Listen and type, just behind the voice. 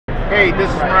Hey, this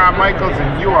is Marat Mychaels,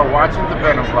 and you are watching the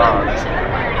Venom Vlog.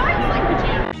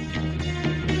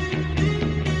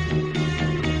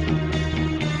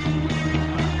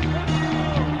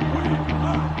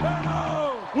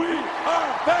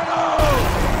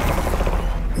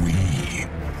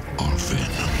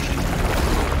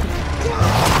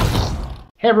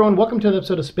 Hey everyone, welcome to the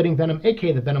episode of Spitting Venom,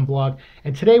 aka the Venom Blog,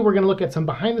 and today we're going to look at some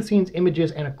behind the scenes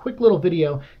images and a quick little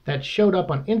video that showed up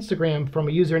on Instagram from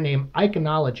a user named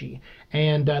Icologist.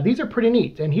 And these are pretty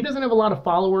neat, and he doesn't have a lot of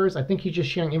followers. I think he's just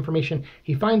sharing information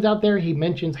he finds out there. He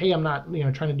mentions, hey, I'm not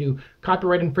trying to do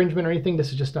copyright infringement or anything.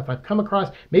 This is just stuff I've come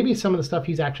across. Maybe some of the stuff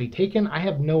he's actually taken. I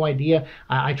have no idea.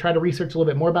 I tried to research a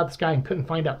little bit more about this guy and couldn't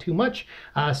find out too much.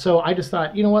 So I just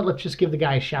thought, you know what, let's just give the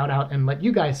guy a shout out and let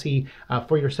you guys see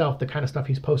for yourself the kind of stuff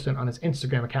he's posting on his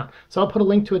Instagram account. So I'll put a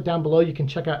link to it down below. You can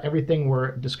check out everything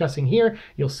we're discussing here.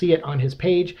 You'll see it on his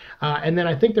page. And then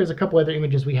I think there's a couple other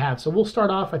images we have. So we'll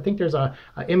start off. I think there's a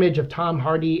image of Tom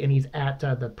Hardy and he's at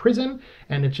the prison,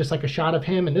 and it's just like a shot of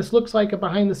him. And this looks like a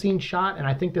behind the scenes shot. And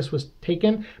I think this was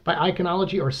taken by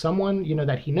Iconology or someone,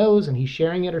 that he knows, and he's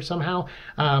sharing it or somehow.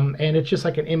 And it's just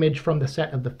like an image from the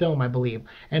set of the film, I believe.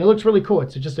 And it looks really cool.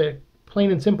 It's just a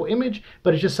plain and simple image,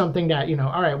 but it's just something that,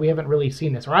 all right, we haven't really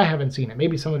seen this, or I haven't seen it.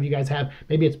 Maybe some of you guys have.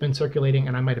 Maybe it's been circulating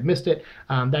and I might have missed it.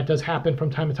 That does happen from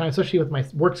time to time, especially with my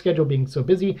work schedule being so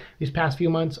busy these past few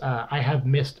months. I have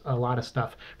missed a lot of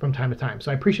stuff from time to time.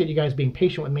 So I appreciate you guys being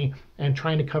patient with me and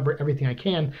trying to cover everything I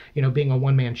can, being a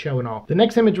one-man show and all. The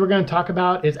next image we're going to talk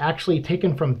about is actually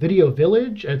taken from Video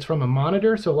Village. It's from a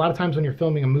monitor. So a lot of times when you're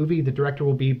filming a movie, the director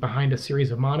will be behind a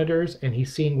series of monitors and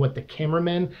he's seeing what the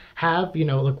cameramen have,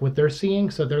 look what they're seeing.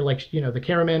 So they're like, the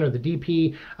cameraman or the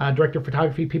DP, director of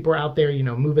photography, people are out there,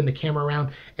 moving the camera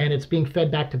around, and it's being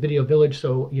fed back to Video Village.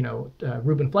 So,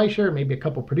 Ruben Fleischer, maybe a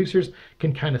couple producers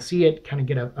can kind of see it, kind of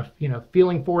get a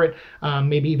feeling for it.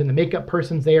 Maybe even the makeup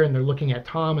person's there and they're looking at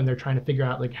Tom and they're trying to figure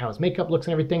out like how his makeup looks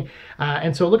and everything.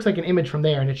 And so it looks like an image from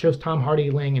there, and it shows Tom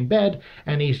Hardy laying in bed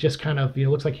and he's just kind of,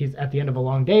 looks like he's at the end of a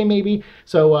long day maybe.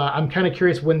 So I'm kind of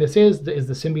curious when this is. Is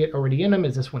the symbiote already in him?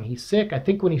 Is this when he's sick? I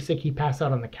think when he's sick, he passed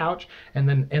out on the couch and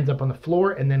then ends up on the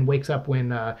floor and then wakes up when,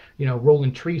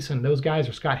 Roland Treese and those guys,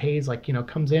 or Scott Hayes,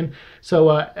 comes in. So,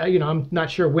 I'm not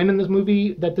sure when in this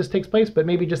movie that this takes place, but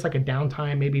maybe just like a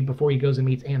downtime, maybe before he goes and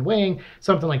meets Anne Wang,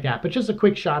 something like that. But just a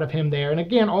quick shot of him there. And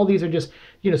again, all these are just,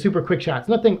 super quick shots,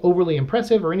 nothing overly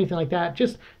impressive or anything like that.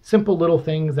 Just simple little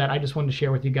things that I just wanted to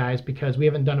share with you guys because we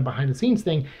haven't done a behind the scenes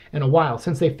thing in a while.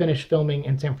 Since they finished filming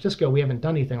in San Francisco, we haven't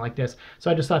done anything like this. So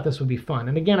I just thought this would be fun.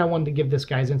 And again, I wanted to give this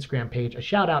guy's Instagram page a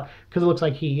shout out because it looks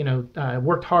like he,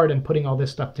 worked hard in putting all this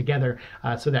stuff together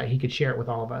so that he could share it with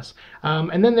all of us.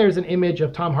 And then there's an image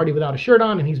of Tom Hardy without a shirt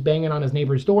on and he's banging on his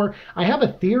neighbor's door. I have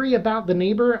a theory about the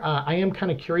neighbor. I am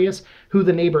kind of curious who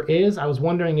the neighbor is. I was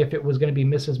wondering if it was going to be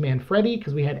Mrs. Manfredi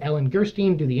because we had Ellen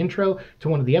Gerstein do the intro to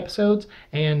one of the episodes,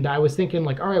 and I was thinking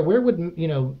like, all right, where would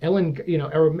Ellen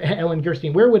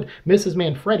Gerstein, where would Mrs.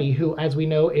 Manfredi, who as we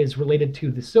know is related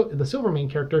to the Silvermane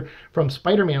character from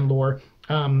Spider-Man lore,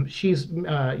 she's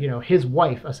his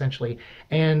wife essentially,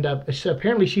 and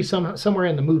apparently she's somewhere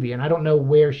in the movie, and I don't know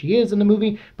where she is in the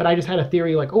movie, but I just had a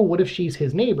theory like, oh, what if she's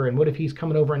his neighbor, and what if he's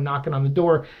coming over and knocking on the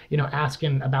door,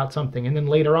 asking about something, and then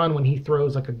later on when he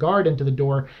throws like a guard into the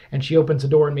door and she opens the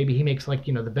door and maybe he makes like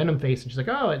the Venom face and she's like,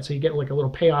 oh, and so you get like a little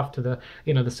payoff to the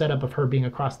the setup of her being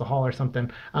across the hall or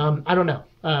something. I don't know.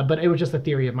 But it was just a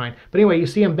theory of mine. But anyway, you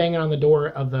see him banging on the door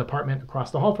of the apartment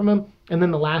across the hall from him. And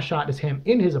then the last shot is him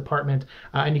in his apartment.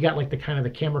 And you got like the kind of the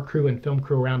camera crew and film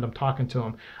crew around him talking to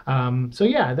him. So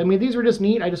yeah, I mean, these were just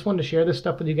neat. I just wanted to share this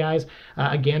stuff with you guys.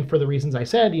 Again, for the reasons I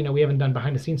said, we haven't done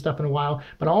behind the scenes stuff in a while.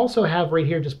 But I also have right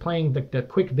here just playing the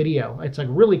quick video. It's like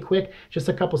really quick, just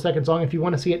a couple seconds long. If you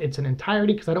want to see it, it's in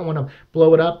entirety because I don't want to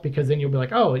blow it up because then you'll be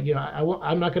like, oh,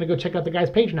 I'm not going to go check out the guy's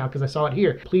page now because I saw it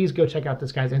here. Please go check out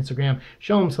this guy's Instagram.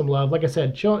 Show him some love. Like I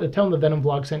said, tell him the Venom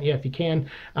Vlog sent you if you can.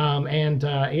 And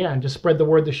just spread the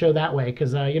word to show that way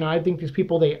because, I think these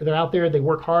people, they're out there, they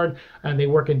work hard, and they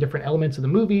work in different elements of the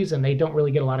movies, and they don't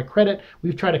really get a lot of credit.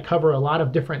 We've tried to cover a lot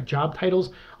of different job titles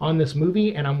on this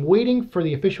movie, and I'm waiting for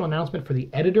the official announcement for the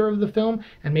editor of the film,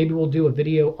 and maybe we'll do a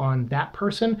video on that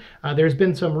person. There's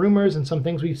been some rumors and some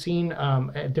things we've seen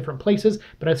at different places,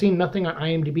 but I've seen nothing on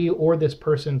IMDb or this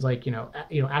person's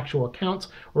actual accounts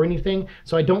or anything.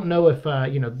 So I don't know if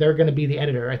they're going to be the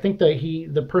editor. I think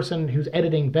the person who's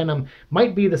editing Venom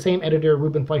might be the same editor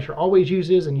Ruben Fleischer always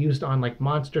uses and used on like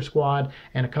Monster Squad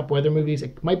and a couple other movies.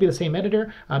 It might be the same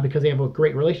editor because they have a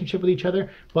great relationship with each other,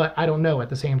 but I don't know at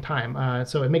the same time.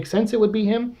 So it makes sense it would be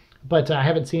him, but I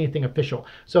haven't seen anything official.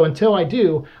 So until I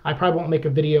do, I probably won't make a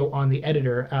video on the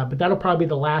editor, but that'll probably be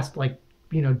the last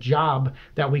job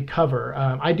that we cover.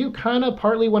 I do kind of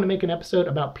partly want to make an episode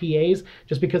about PAs,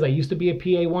 just because I used to be a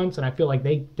PA once, and I feel like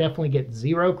they definitely get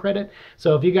zero credit.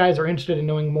 So if you guys are interested in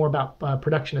knowing more about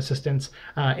production assistants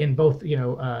in both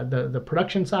the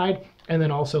production side, and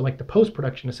then also like the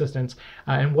post-production assistants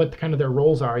and what kind of their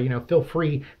roles are, feel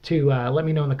free to let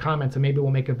me know in the comments, and maybe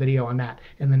we'll make a video on that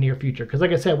in the near future. Because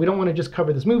like I said, we don't want to just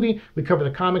cover this movie, we cover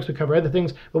the comics, we cover other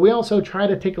things, but we also try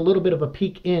to take a little bit of a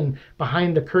peek in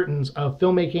behind the curtains of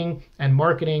filmmaking and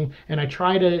marketing, and I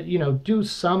try to do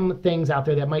some things out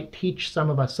there that might teach some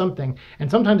of us something, and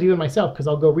sometimes even myself, because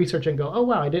I'll go research and go, oh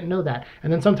wow, I didn't know that,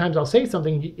 and then sometimes I'll say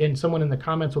something and someone in the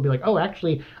comments will be like, oh,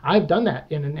 actually I've done that,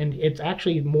 and it's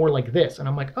actually more like this, and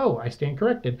I'm like, oh, I stand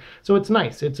corrected. So it's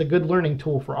nice. It's a good learning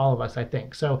tool for all of us, I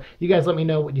think. So you guys let me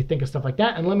know what you think of stuff like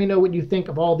that, and let me know what you think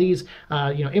of all these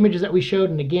images that we showed.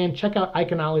 And again, check out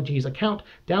Icologist's account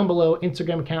down below,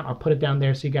 Instagram account. I'll put it down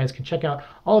there so you guys can check out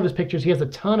all of his pictures. He has a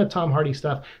ton of Tom Hardy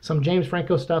stuff, some James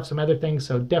Franco stuff, some other things,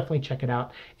 so definitely check it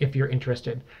out if you're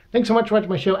interested. Thanks so much for watching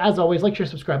my show. As always, like, share,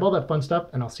 subscribe, all that fun stuff,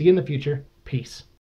 and I'll see you in the future. Peace.